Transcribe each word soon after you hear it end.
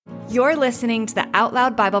You're listening to the Out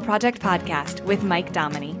Loud Bible Project podcast with Mike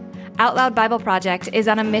Dominy. Out Loud Bible Project is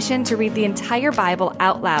on a mission to read the entire Bible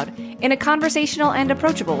out loud in a conversational and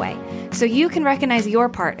approachable way, so you can recognize your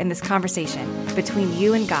part in this conversation between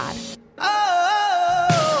you and God.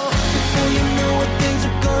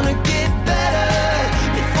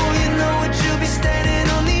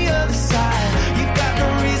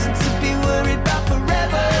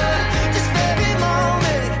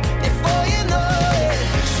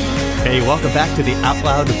 Hey, welcome back to the Out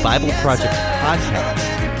Loud Bible Project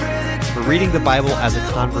podcast. We're reading the Bible as a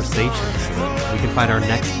conversation so that we can find our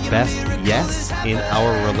next best yes in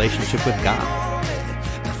our relationship with God.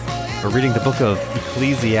 We're reading the book of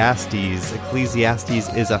Ecclesiastes.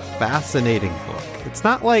 Ecclesiastes is a fascinating book. It's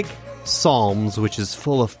not like Psalms, which is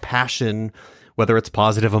full of passion, whether it's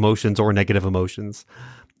positive emotions or negative emotions.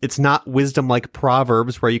 It's not wisdom like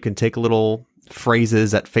Proverbs, where you can take little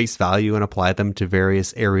phrases at face value and apply them to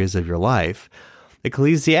various areas of your life.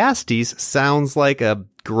 Ecclesiastes sounds like a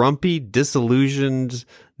grumpy, disillusioned,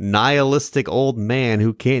 nihilistic old man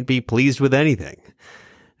who can't be pleased with anything.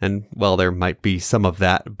 And, well, there might be some of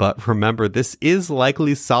that, but remember, this is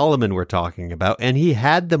likely Solomon we're talking about, and he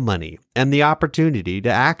had the money and the opportunity to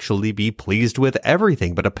actually be pleased with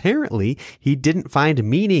everything, but apparently he didn't find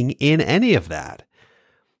meaning in any of that.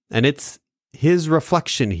 And it's his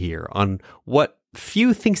reflection here on what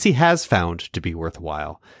few thinks he has found to be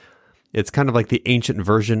worthwhile. It's kind of like the ancient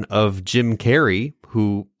version of Jim Carrey,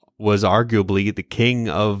 who was arguably the king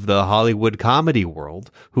of the Hollywood comedy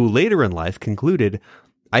world, who later in life concluded,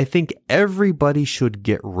 "I think everybody should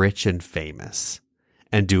get rich and famous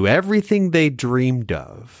and do everything they dreamed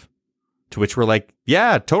of." To which we're like,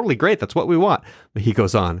 yeah, totally great. That's what we want. But he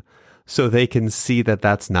goes on, so they can see that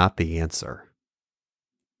that's not the answer.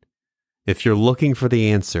 If you're looking for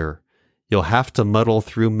the answer, you'll have to muddle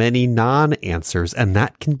through many non-answers, and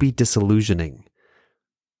that can be disillusioning.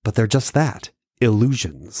 But they're just that,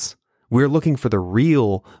 illusions. We're looking for the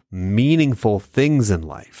real, meaningful things in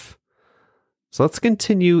life. So let's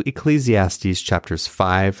continue Ecclesiastes chapters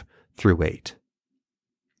 5 through 8.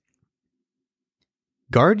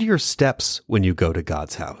 Guard your steps when you go to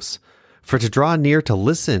God's house. For to draw near to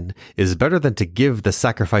listen is better than to give the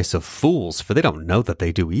sacrifice of fools, for they don't know that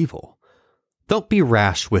they do evil. Don't be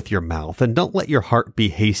rash with your mouth, and don't let your heart be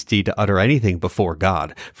hasty to utter anything before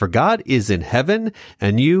God. For God is in heaven,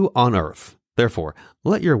 and you on earth. Therefore,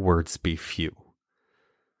 let your words be few.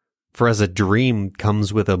 For as a dream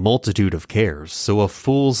comes with a multitude of cares, so a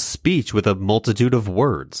fool's speech with a multitude of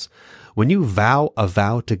words. When you vow a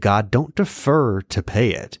vow to God, don't defer to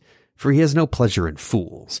pay it, for he has no pleasure in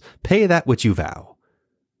fools. Pay that which you vow.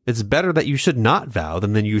 It's better that you should not vow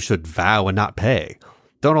than you should vow and not pay.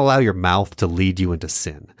 Don't allow your mouth to lead you into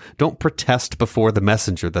sin. Don't protest before the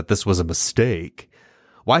messenger that this was a mistake.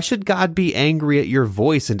 Why should God be angry at your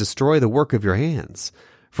voice and destroy the work of your hands?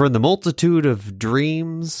 For in the multitude of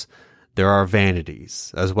dreams there are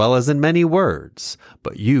vanities, as well as in many words,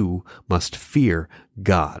 but you must fear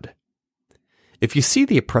God. If you see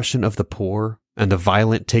the oppression of the poor, and the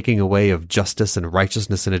violent taking away of justice and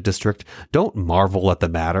righteousness in a district, don't marvel at the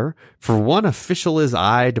matter, for one official is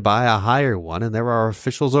eyed by a higher one, and there are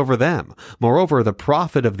officials over them. Moreover, the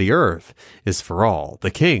profit of the earth is for all. The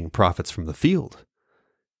king profits from the field.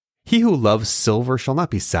 He who loves silver shall not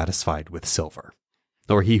be satisfied with silver,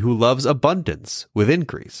 nor he who loves abundance with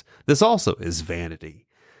increase. This also is vanity.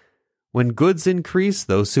 When goods increase,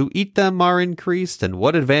 those who eat them are increased, and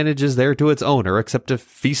what advantage is there to its owner except to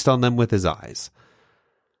feast on them with his eyes?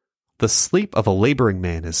 The sleep of a laboring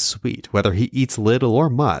man is sweet, whether he eats little or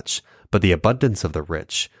much, but the abundance of the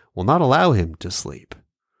rich will not allow him to sleep.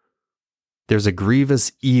 There's a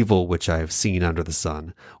grievous evil which I have seen under the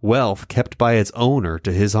sun, wealth kept by its owner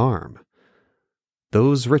to his harm.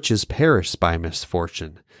 Those riches perish by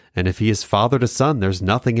misfortune, and if he is father to son, there's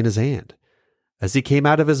nothing in his hand. As he came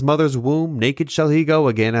out of his mother's womb, naked shall he go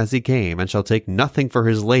again as he came, and shall take nothing for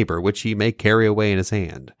his labor which he may carry away in his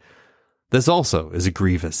hand. This also is a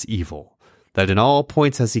grievous evil, that in all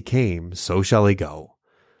points as he came, so shall he go.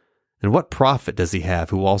 And what profit does he have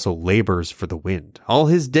who also labors for the wind? All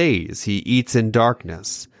his days he eats in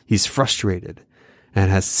darkness, he's frustrated, and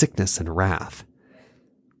has sickness and wrath.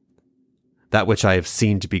 That which I have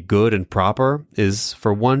seen to be good and proper is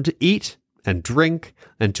for one to eat and drink,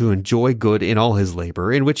 and to enjoy good in all his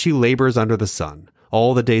labor, in which he labors under the sun,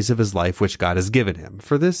 all the days of his life which God has given him,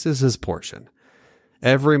 for this is his portion.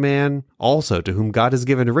 Every man also to whom God has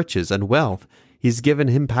given riches and wealth, he's given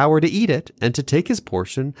him power to eat it, and to take his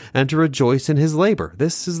portion, and to rejoice in his labor.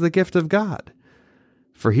 This is the gift of God.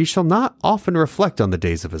 For he shall not often reflect on the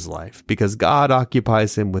days of his life, because God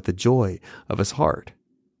occupies him with the joy of his heart.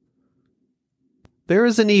 There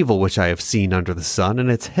is an evil which I have seen under the sun, and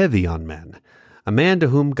it's heavy on men. A man to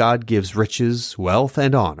whom God gives riches, wealth,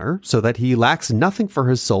 and honor, so that he lacks nothing for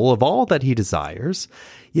his soul of all that he desires,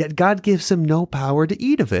 yet God gives him no power to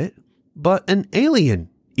eat of it, but an alien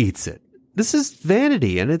eats it. This is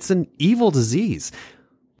vanity, and it's an evil disease.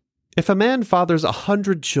 If a man fathers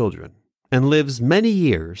 100 children, and lives many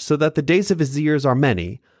years, so that the days of his years are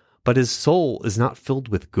many, but his soul is not filled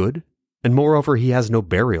with good, and moreover he has no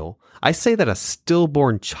burial, I say that a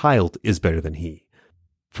stillborn child is better than he.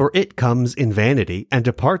 For it comes in vanity, and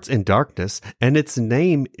departs in darkness, and its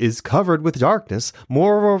name is covered with darkness.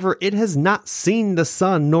 Moreover, it has not seen the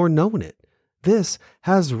sun, nor known it. This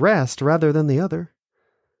has rest rather than the other.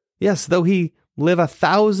 Yes, though he live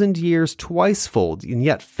 1,000 years twicefold, and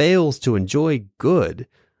yet fails to enjoy good,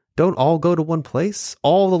 don't all go to one place?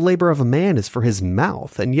 All the labor of a man is for his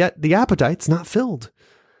mouth, and yet the appetite's not filled.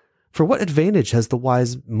 For what advantage has the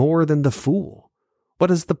wise more than the fool? What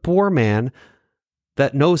is the poor man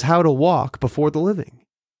that knows how to walk before the living?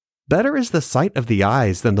 Better is the sight of the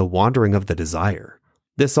eyes than the wandering of the desire.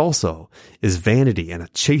 This also is vanity and a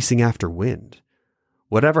chasing after wind.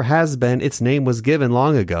 Whatever has been, its name was given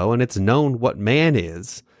long ago, and it's known what man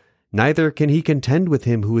is. Neither can he contend with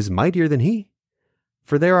him who is mightier than he.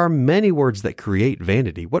 For there are many words that create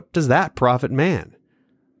vanity. What does that profit man?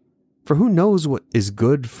 For who knows what is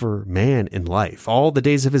good for man in life, all the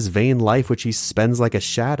days of his vain life which he spends like a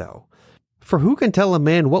shadow? For who can tell a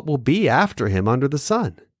man what will be after him under the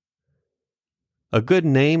sun? A good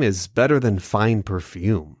name is better than fine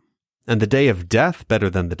perfume, and the day of death better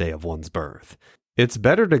than the day of one's birth. It's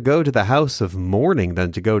better to go to the house of mourning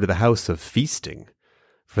than to go to the house of feasting.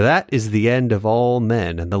 For that is the end of all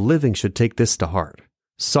men, and the living should take this to heart.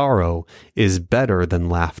 Sorrow is better than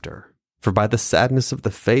laughter. For by the sadness of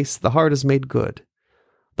the face the heart is made good.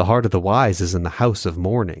 The heart of the wise is in the house of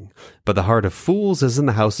mourning, but the heart of fools is in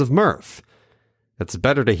the house of mirth. It's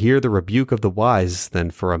better to hear the rebuke of the wise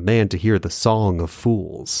than for a man to hear the song of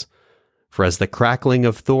fools. For as the crackling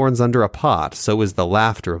of thorns under a pot, so is the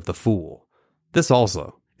laughter of the fool. This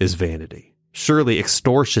also is vanity. Surely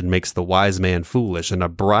extortion makes the wise man foolish, and a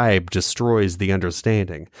bribe destroys the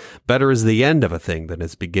understanding. Better is the end of a thing than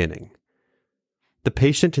its beginning. The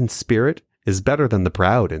patient in spirit is better than the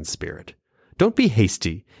proud in spirit. Don't be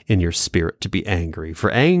hasty in your spirit to be angry,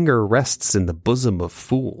 for anger rests in the bosom of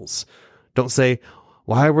fools. Don't say,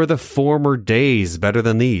 "Why were the former days better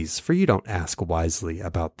than these?" For you don't ask wisely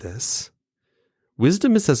about this.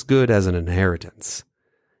 Wisdom is as good as an inheritance.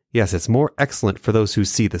 Yes, it's more excellent for those who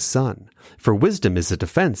see the sun. For wisdom is a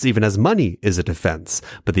defense, even as money is a defense.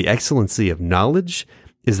 But the excellency of knowledge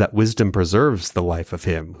is that wisdom preserves the life of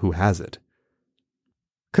him who has it.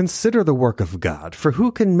 Consider the work of God, for who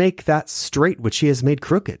can make that straight which he has made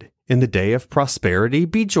crooked? In the day of prosperity,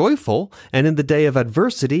 be joyful, and in the day of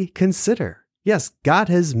adversity, consider. Yes, God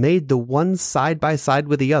has made the one side by side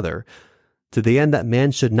with the other, to the end that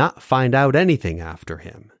man should not find out anything after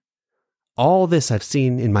him. All this I've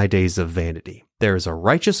seen in my days of vanity. There is a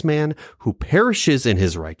righteous man who perishes in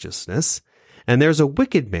his righteousness, and there's a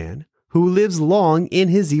wicked man who lives long in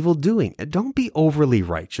his evil doing. Don't be overly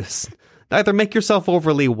righteous. Neither make yourself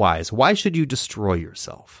overly wise. Why should you destroy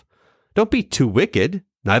yourself? Don't be too wicked.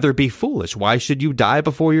 Neither be foolish. Why should you die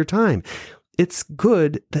before your time? It's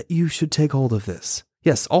good that you should take hold of this.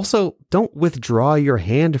 Yes, also, don't withdraw your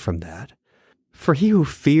hand from that. For he who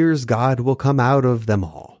fears God will come out of them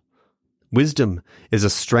all. Wisdom is a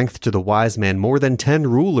strength to the wise man more than 10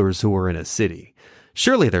 rulers who are in a city.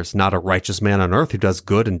 Surely there's not a righteous man on earth who does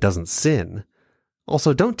good and doesn't sin.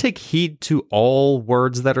 Also, don't take heed to all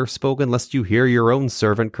words that are spoken, lest you hear your own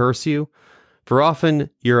servant curse you. For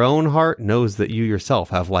often your own heart knows that you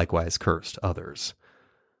yourself have likewise cursed others.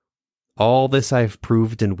 All this I have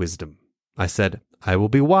proved in wisdom. I said, I will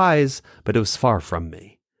be wise, but it was far from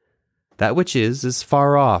me. That which is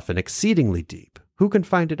far off and exceedingly deep. Who can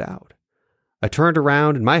find it out? I turned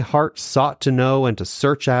around, and my heart sought to know and to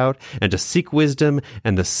search out and to seek wisdom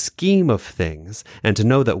and the scheme of things, and to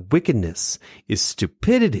know that wickedness is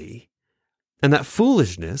stupidity and that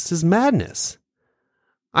foolishness is madness.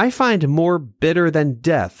 I find more bitter than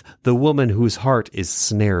death the woman whose heart is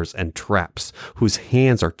snares and traps, whose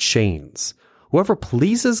hands are chains. Whoever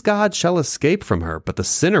pleases God shall escape from her, but the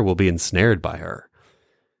sinner will be ensnared by her.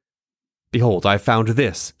 Behold, I found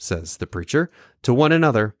this, says the preacher, to one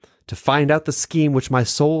another, to find out the scheme which my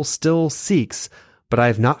soul still seeks, but I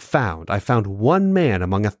have not found. I found one man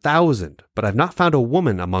among 1,000, but I have not found a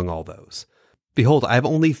woman among all those. Behold, I have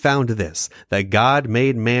only found this, that God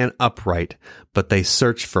made man upright, but they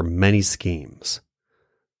search for many schemes.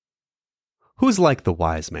 Who's like the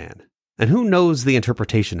wise man, and who knows the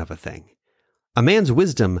interpretation of a thing? A man's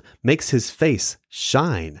wisdom makes his face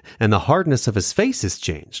shine, and the hardness of his face is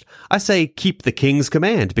changed. I say, keep the king's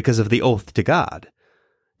command because of the oath to God.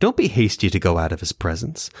 Don't be hasty to go out of his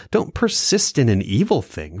presence. Don't persist in an evil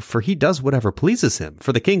thing, for he does whatever pleases him,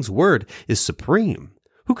 for the king's word is supreme.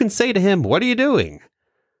 Who can say to him, what are you doing?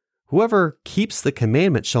 Whoever keeps the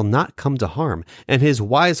commandment shall not come to harm, and his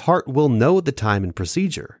wise heart will know the time and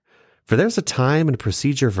procedure. For there's a time and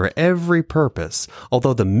procedure for every purpose,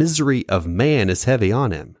 although the misery of man is heavy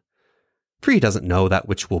on him. For he doesn't know that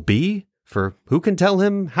which will be, for who can tell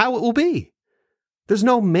him how it will be? There's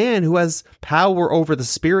no man who has power over the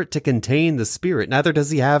spirit to contain the spirit, neither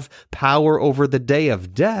does he have power over the day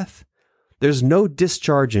of death. There's no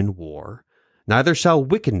discharge in war, neither shall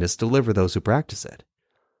wickedness deliver those who practice it.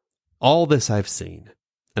 All this I've seen,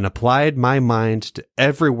 and applied my mind to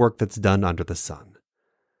every work that's done under the sun.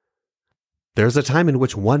 There's a time in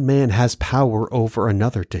which one man has power over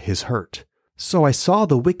another to his hurt. So I saw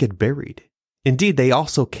the wicked buried. Indeed, they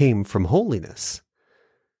also came from holiness.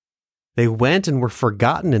 They went and were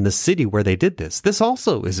forgotten in the city where they did this. This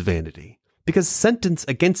also is vanity, because sentence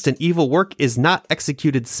against an evil work is not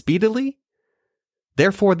executed speedily.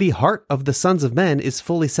 Therefore, the heart of the sons of men is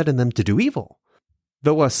fully set in them to do evil.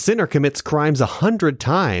 Though a sinner commits crimes 100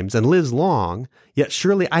 times and lives long, yet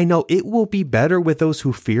surely I know it will be better with those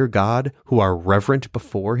who fear God, who are reverent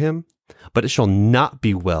before him. But it shall not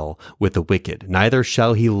be well with the wicked, neither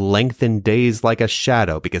shall he lengthen days like a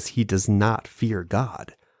shadow, because he does not fear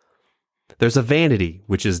God. There's a vanity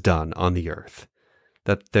which is done on the earth,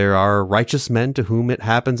 that there are righteous men to whom it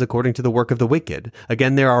happens according to the work of the wicked.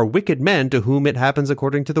 Again, there are wicked men to whom it happens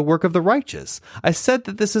according to the work of the righteous. I said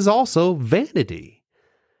that this is also vanity.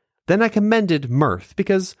 Then I commended mirth,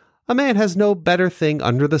 because a man has no better thing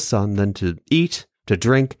under the sun than to eat, to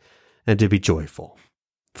drink, and to be joyful.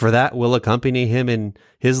 For that will accompany him in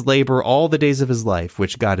his labor all the days of his life,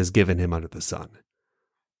 which God has given him under the sun.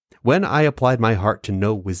 When I applied my heart to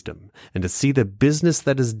know wisdom, and to see the business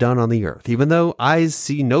that is done on the earth, even though eyes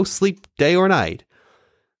see no sleep day or night,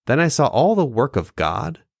 then I saw all the work of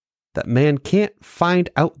God, that man can't find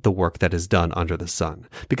out the work that is done under the sun,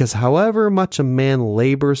 because however much a man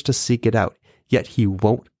labors to seek it out, yet he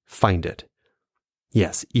won't find it.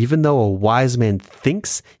 Yes, even though a wise man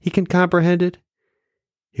thinks he can comprehend it,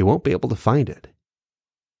 he won't be able to find it.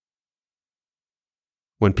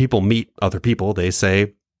 When people meet other people, they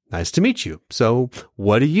say, "Nice to meet you. So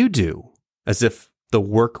what do you do?" As if the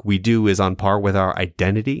work we do is on par with our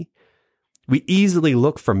identity. We easily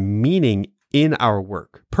look for meaning in our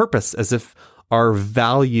work, purpose, as if our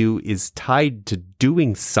value is tied to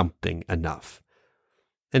doing something enough.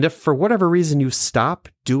 And if for whatever reason you stop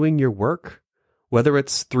doing your work, whether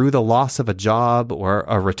it's through the loss of a job or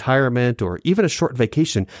a retirement or even a short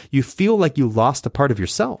vacation, you feel like you lost a part of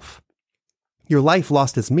yourself. Your life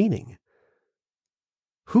lost its meaning.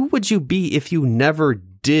 Who would you be if you never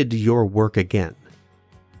did your work again?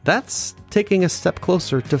 That's taking a step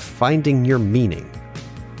closer to finding your meaning.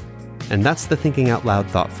 And that's the Thinking Out Loud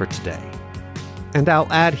thought for today. And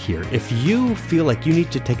I'll add here, if you feel like you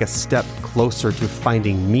need to take a step closer to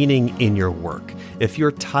finding meaning in your work, if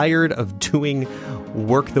you're tired of doing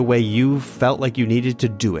work the way you felt like you needed to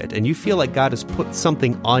do it, and you feel like God has put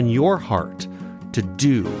something on your heart to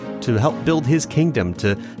do, to help build his kingdom,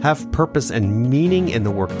 to have purpose and meaning in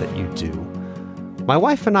the work that you do, my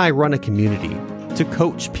wife and I run a community to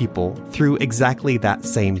coach people through exactly that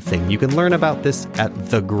same thing. You can learn about this at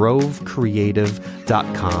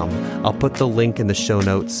thegrovecreative.com. I'll put the link in the show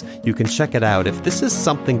notes. You can check it out. If this is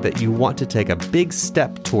something that you want to take a big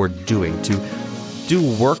step toward doing, to do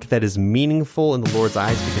work that is meaningful in the Lord's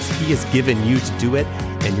eyes because he has given you to do it,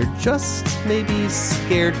 and you're just maybe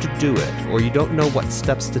scared to do it, or you don't know what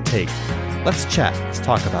steps to take, let's chat. Let's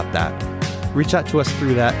talk about that. Reach out to us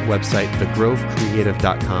through that website,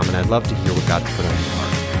 thegrovecreative.com, and I'd love to hear what God's put on your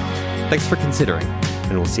heart. Thanks for considering,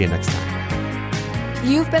 and we'll see you next time.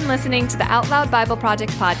 You've been listening to the Out Loud Bible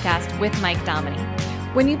Project podcast with Mike Dominy.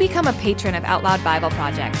 When you become a patron of Out Loud Bible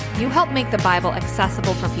Project, you help make the Bible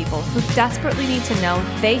accessible for people who desperately need to know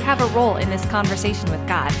they have a role in this conversation with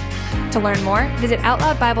God. To learn more, visit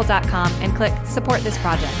OutLoudBible.com and click Support This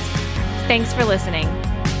Project. Thanks for listening.